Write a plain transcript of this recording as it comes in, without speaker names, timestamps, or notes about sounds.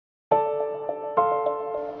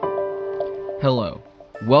Hello,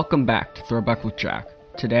 welcome back to Throwback with Jack.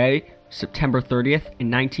 Today, September 30th,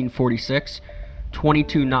 in 1946,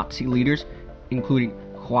 22 Nazi leaders, including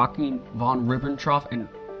Joachim von Ribbentrop and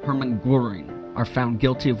Hermann Göring, are found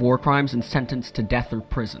guilty of war crimes and sentenced to death or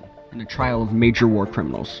prison in a trial of major war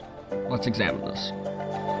criminals. Let's examine this.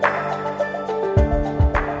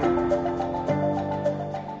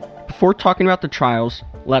 Before talking about the trials,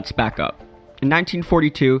 let's back up. In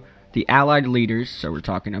 1942, the Allied leaders, so we're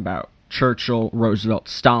talking about Churchill, Roosevelt,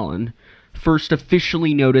 Stalin, first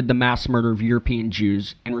officially noted the mass murder of European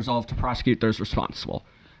Jews and resolved to prosecute those responsible.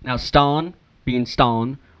 Now, Stalin, being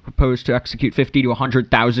Stalin, proposed to execute 50 to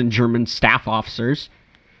 100,000 German staff officers.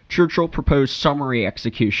 Churchill proposed summary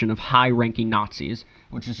execution of high-ranking Nazis,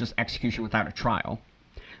 which is just execution without a trial.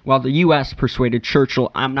 While the U.S. persuaded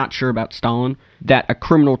Churchill, I'm not sure about Stalin, that a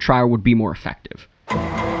criminal trial would be more effective.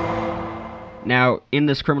 Now, in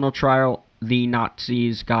this criminal trial, the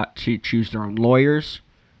Nazis got to choose their own lawyers,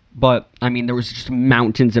 but, there was just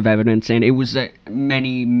mountains of evidence, and it was that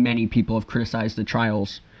many people have criticized the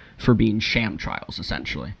trials for being sham trials,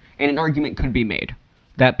 essentially. And an argument could be made.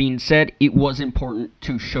 That being said, it was important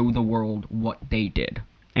to show the world what they did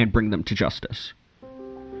and bring them to justice.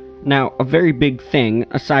 Now, a very big thing,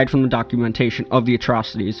 aside from the documentation of the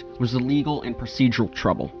atrocities, was the legal and procedural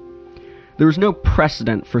trouble. There was no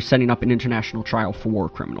precedent for setting up an international trial for war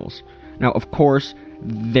criminals. Now, of course,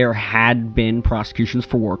 there had been prosecutions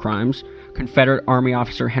for war crimes. Confederate Army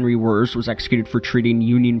officer Henry Wirz was executed for treating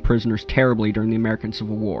Union prisoners terribly during the American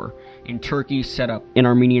Civil War, and Turkey set up an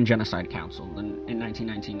Armenian Genocide Council in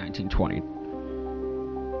 1919-1920.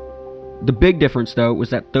 The big difference, though,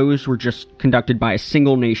 was that those were just conducted by a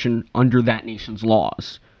single nation under that nation's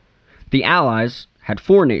laws. The Allies had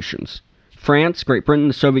four nations: France, Great Britain,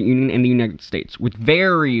 the Soviet Union, and the United States, with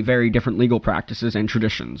very, very different legal practices and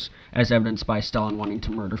traditions, as evidenced by Stalin wanting to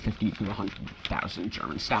murder 50 to 100,000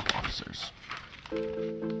 German staff officers.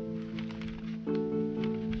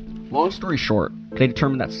 Long story short, they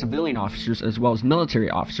determined that civilian officers as well as military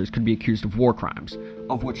officers could be accused of war crimes,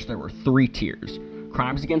 of which there were three tiers.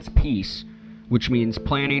 Crimes against peace, which means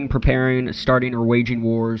planning, preparing, starting, or waging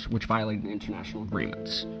wars which violated international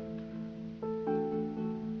agreements.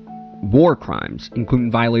 War crimes, including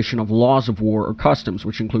violation of laws of war or customs,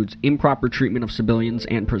 which includes improper treatment of civilians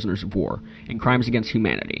and prisoners of war, and crimes against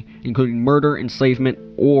humanity, including murder, enslavement,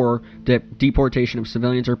 or the deportation of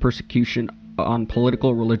civilians or persecution on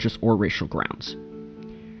political, religious, or racial grounds.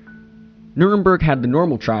 Nuremberg had the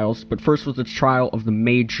normal trials, but first was the trial of the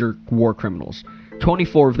major war criminals.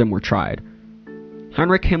 24 of them were tried.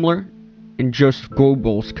 Heinrich Himmler and Joseph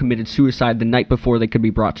Goebbels committed suicide the night before they could be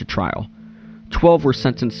brought to trial. 12 were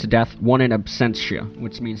sentenced to death, one in absentia,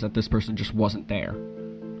 which means that this person just wasn't there.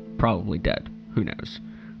 Probably dead. Who knows?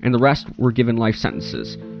 And the rest were given life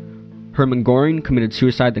sentences. Hermann Göring committed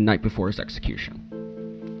suicide the night before his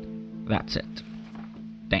execution. That's it.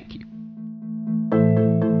 Thank you.